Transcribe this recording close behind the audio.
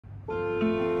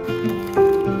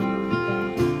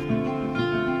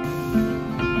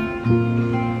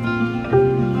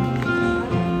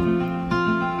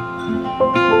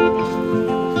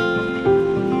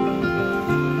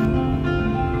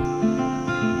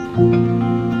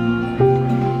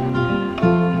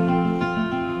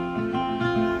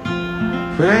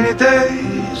Rainy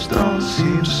days don't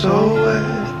seem so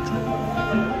wet,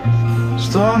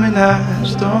 stormy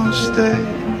nights don't stay.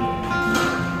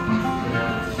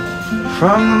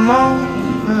 From the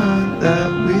moment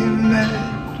that we met,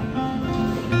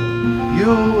 you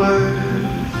were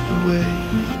worth the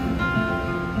wait.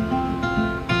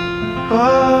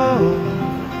 Oh,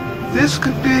 this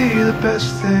could be the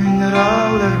best thing that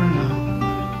I'll ever know.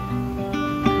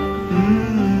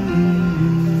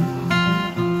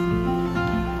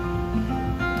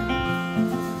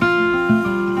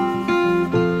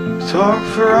 Talk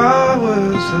for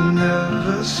hours and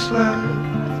never slept.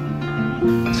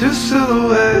 Two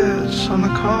silhouettes on the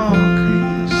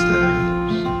concrete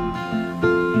steps.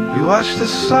 We watched the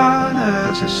sun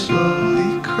as it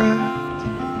slowly crept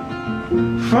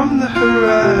from the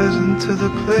horizon to the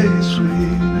place we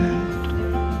met.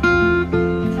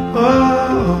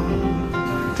 Oh,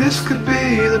 this could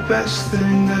be the best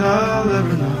thing that I'll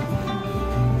ever know.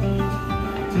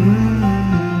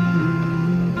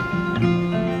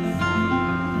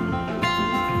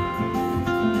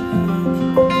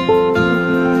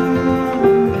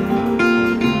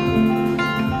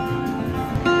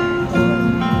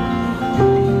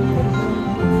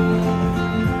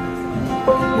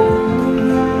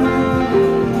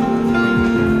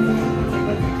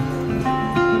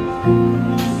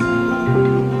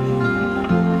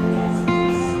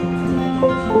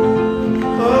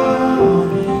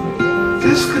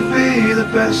 This could be the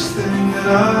best thing that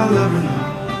I'll ever know.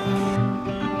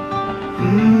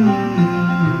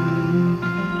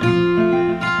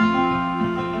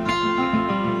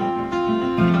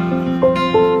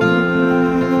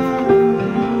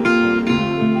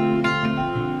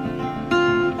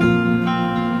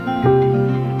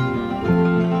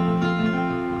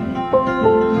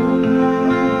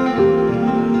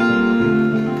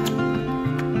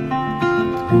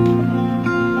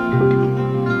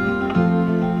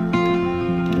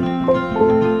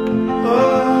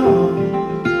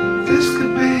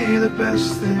 The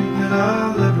best thing that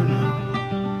I'll ever know.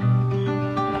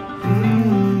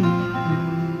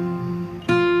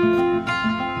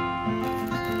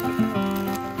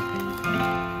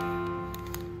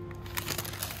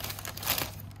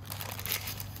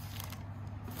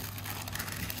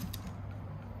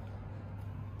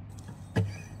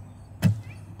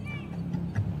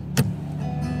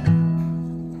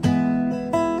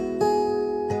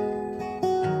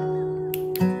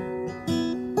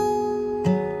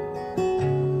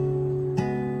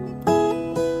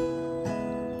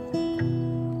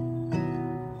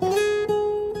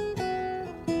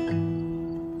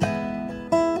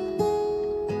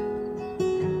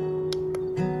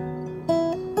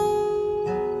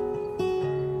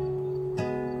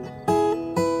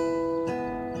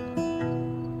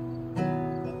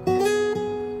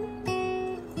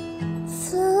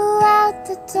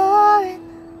 The door and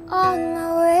on my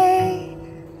way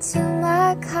to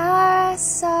my car, I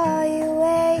saw you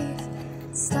wave.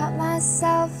 Stopped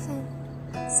myself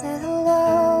and said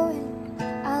hello, and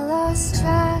I lost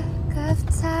track of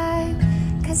time.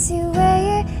 'Cause you wear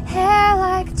your hair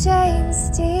like James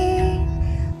Dean,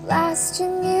 blast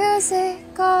your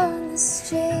music on the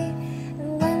street,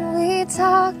 and when we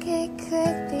talk it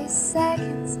could be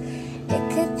seconds, it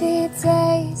could be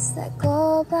days that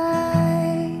go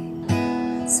by.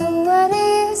 So what do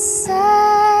you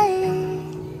say?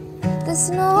 There's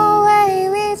no way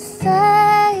we'd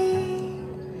fade.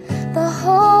 The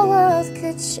whole world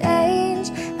could change,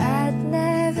 I'd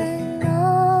never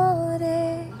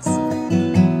notice.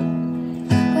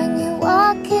 When you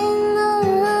walk in the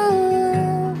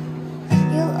room,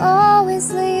 you'll always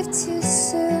leave too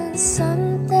soon.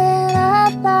 Something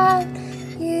about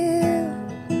you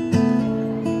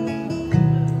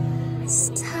is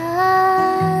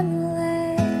timeless.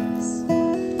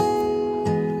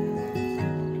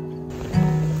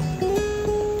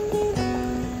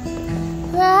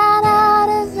 Ran out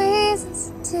of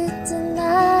reasons to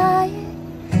deny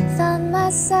it. Found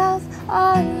myself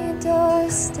on your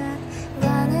doorstep,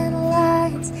 running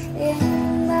lines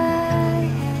in my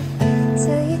head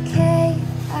till you came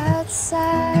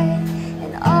outside,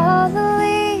 and all the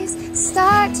leaves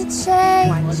start to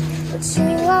change, but you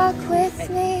walk with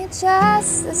me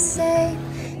just the same,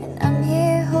 and I'm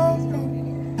here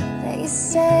hoping that you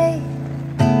stay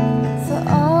for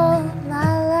all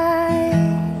my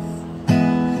life.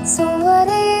 So what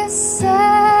do you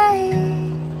say?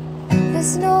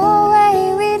 There's no way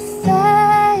we'd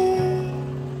fade.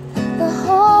 The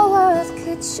whole world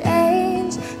could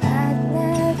change, I'd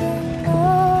never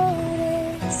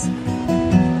notice.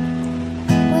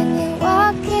 When you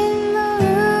walk in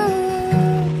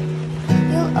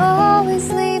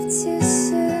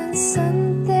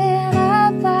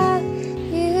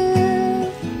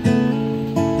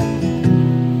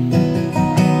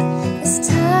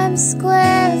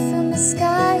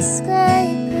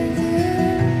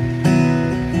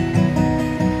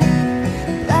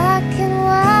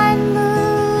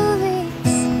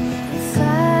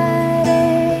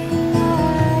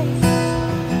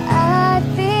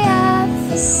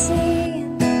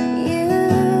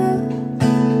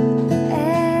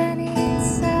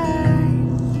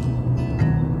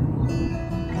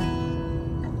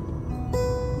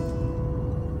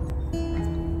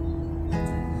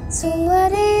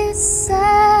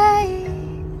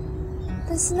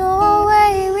There's no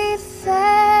way we'd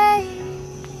fade.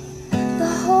 The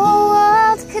whole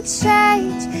world could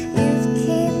change